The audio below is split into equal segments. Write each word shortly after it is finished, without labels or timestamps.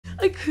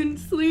I couldn't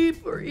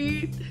sleep or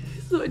eat,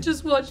 so I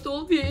just watched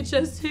old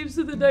VHS tapes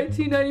of the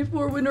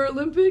 1994 Winter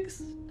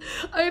Olympics.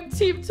 I am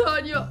Team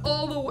Tanya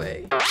all the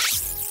way.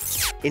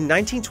 In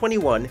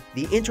 1921,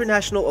 the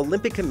International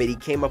Olympic Committee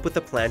came up with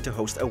a plan to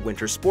host a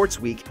winter sports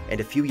week, and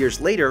a few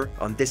years later,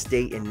 on this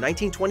day in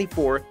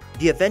 1924,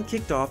 the event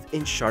kicked off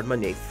in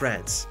Chamonix,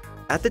 France.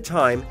 At the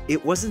time,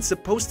 it wasn't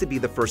supposed to be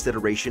the first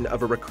iteration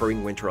of a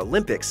recurring Winter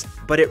Olympics,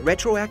 but it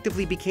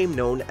retroactively became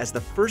known as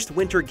the first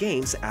Winter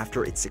Games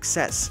after its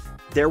success.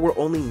 There were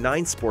only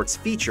 9 sports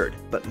featured,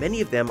 but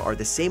many of them are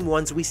the same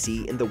ones we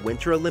see in the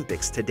Winter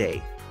Olympics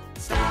today.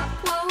 Stop,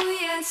 whoa,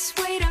 yes,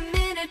 wait a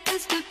minute,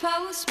 Mr.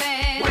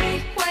 Postman.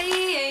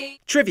 Wait.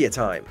 Trivia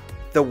time.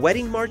 The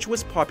Wedding March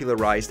was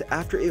popularized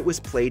after it was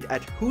played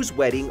at whose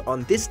wedding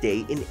on this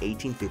day in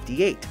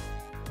 1858?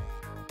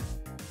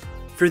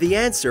 For the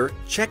answer,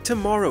 check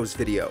tomorrow's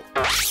video.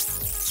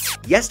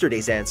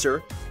 Yesterday's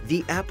answer,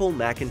 the Apple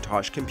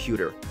Macintosh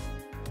computer.